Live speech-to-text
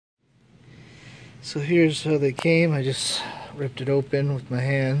So here's how they came. I just ripped it open with my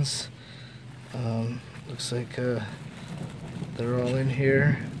hands. Looks like they're all in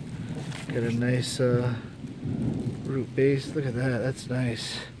here. Got a nice root base. Look at that. That's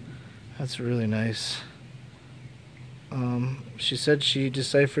nice. That's really nice. She said she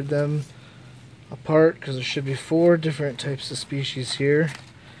deciphered them apart because there should be 4 different types of species here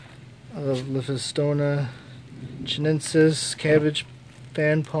of Livistona Chinensis, cabbage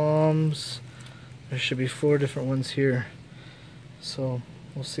fan palms. There should be 4 different ones here. So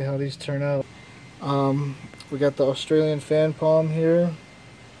we'll see how these turn out. We got the Australian fan palm here.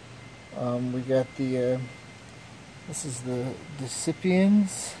 We got the this is the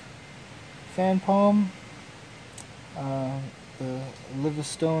Decipiens fan palm. The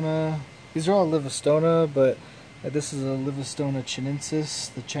Livistona. These are all Livistona, but this is a Livistona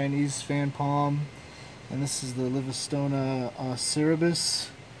Chinensis, the Chinese fan palm, and this is the Livistona Saribus.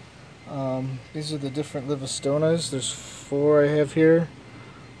 These are the different Livistonas. There's 4 I have here.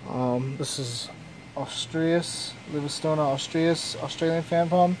 This is Australis, Livistona Australis, Australian fan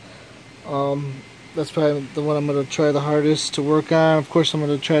palm. That's probably the one I'm going to try the hardest to work on. Of course, I'm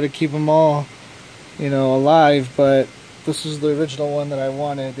going to try to keep them all, you know, alive, but this is the original one that I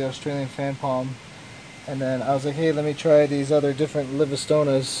wanted, the Australian fan palm. And then I was like, hey, let me try these other different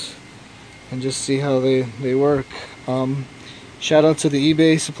Livistonas and just see how they work. Shout out to the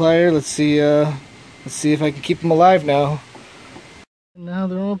eBay supplier. Let's see if I can keep them alive now. Now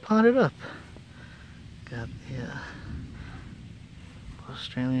they're all potted up. Got the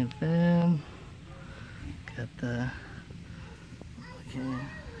Australian fan. Got the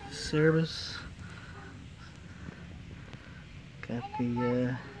Saribus. Got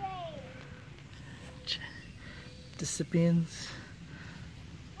the Decipiens.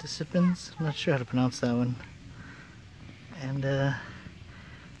 I'm not sure how to pronounce that one. And the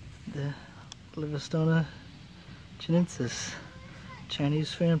Livistona Chinensis,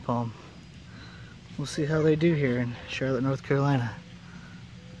 Chinese fan palm. We'll see how they do here in Charlotte, North Carolina.